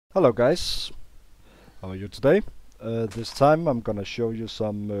Hello guys, how are you today? This time I'm gonna show you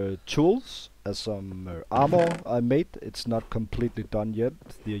some tools and some armor I made. It's not completely done yet.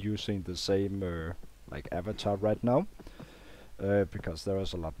 They're using the same like avatar right now because there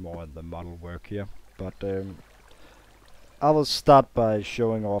is a lot more in the model work here. But I will start by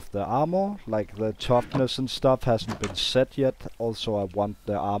showing off the armor. Like the toughness and stuff hasn't been set yet. Also I want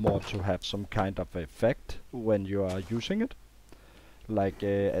the armor to have some kind of effect when you are using it. Like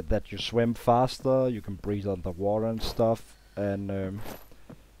that you swim faster, you can breathe underwater and stuff, and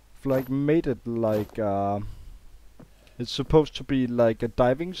like made it like it's supposed to be like a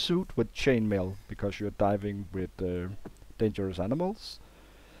diving suit with chainmail because you're diving with dangerous animals.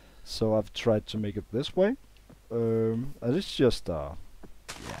 So I've tried to make it this way, and it's just yeah,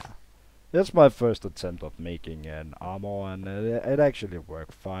 that's my first attempt of making an armor, and it actually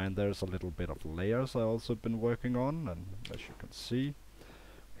worked fine. There's a little bit of layers I also been working on, and as you can see,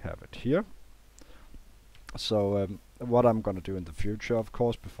 have it here. So what I'm gonna do in the future, of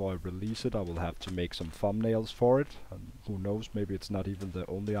course, before I release it, I will have to make some thumbnails for it. And who knows, maybe it's not even the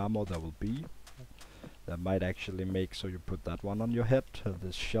only armor there will be. That might actually make so you put that one on your head,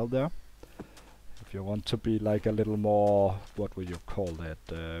 this shell there. If you want to be like a little more, what would you call it,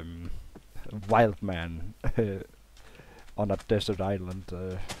 wild man on a desert island,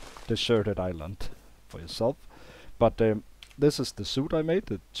 deserted island for yourself. But this is the suit I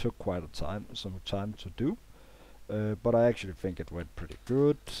made. It took quite some time to do, but I actually think it went pretty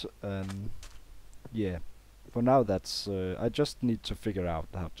good. And yeah, for now that's. I just need to figure out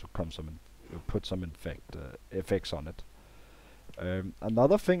how to put some effects on it.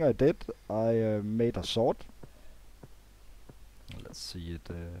 Another thing I did, I made a sword. Let's see it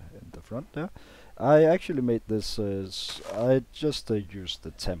in the front there. I actually made this. I just used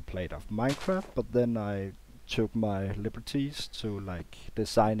the template of Minecraft, but then I took my liberties to like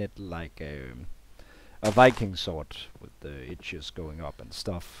design it like a Viking sword with the edges going up and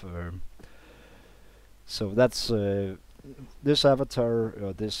stuff. So that's this avatar,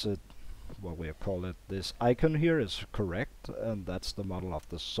 or this what we call it, this icon here is correct, and that's the model of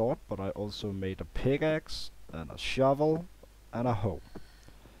the sword. But I also made a pickaxe and a shovel and a hoe,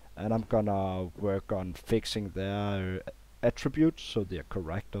 and I'm gonna work on fixing their attributes so they're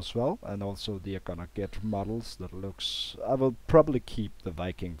correct as well, and also they're gonna get models that looks. I will probably keep the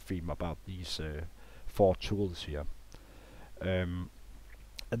Viking theme about these four tools here.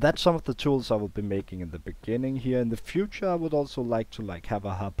 That's some of the tools I will be making in the beginning here. In the future I would also like to have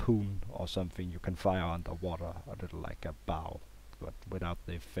a harpoon or something you can fire underwater, a little like a bow, but without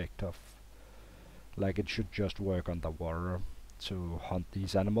the effect of, like, it should just work underwater to hunt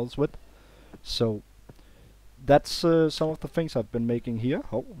these animals with. So that's some of the things I've been making here.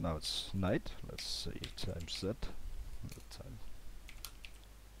 Oh, now it's night. Let's see, time set. Time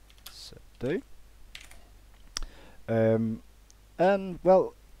set day. And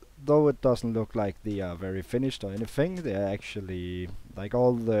well, though it doesn't look like they are very finished or anything, they're actually like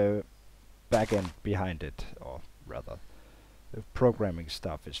all the back end behind it, or rather, the programming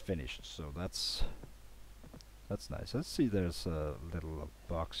stuff is finished. So that's nice. Let's see, there's a little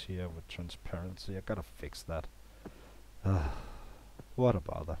box here with transparency. I gotta fix that. What a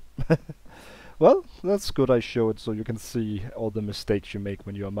bother. Well, that's good I show it so you can see all the mistakes you make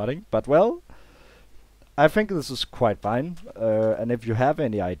when you're modding. But well, I think this is quite fine. And if you have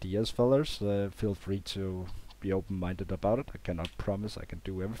any ideas, fellas, feel free to be open-minded about it. I cannot promise I can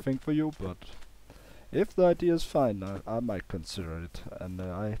do everything for you, but if the idea is fine, I might consider it. And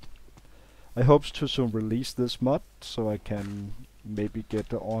I hope to soon release this mod so I can maybe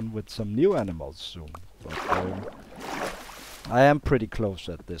get on with some new animals soon. But I am pretty close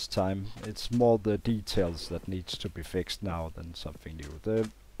at this time. It's more the details that needs to be fixed now than something new. The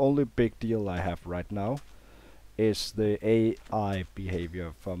only big deal I have right now is the AI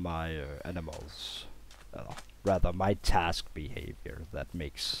behavior for my animals. Rather, my task behavior that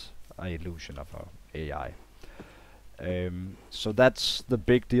makes an illusion of a AI. So that's the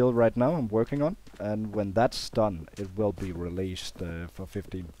big deal right now I'm working on, and when that's done it will be released for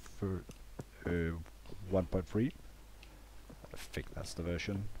 1.3. I think that's the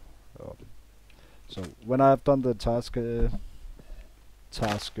version. So when I've done the task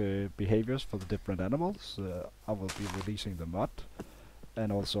behaviors for the different animals, I will be releasing the mod.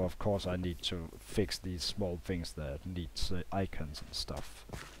 And also, of course, I need to fix these small things that needs icons and stuff.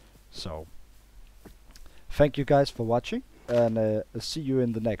 So thank you guys for watching, and see you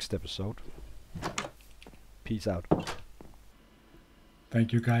in the next episode. Peace out.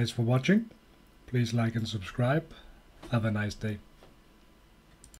 Thank you guys for watching. Please like and subscribe. Have a nice day.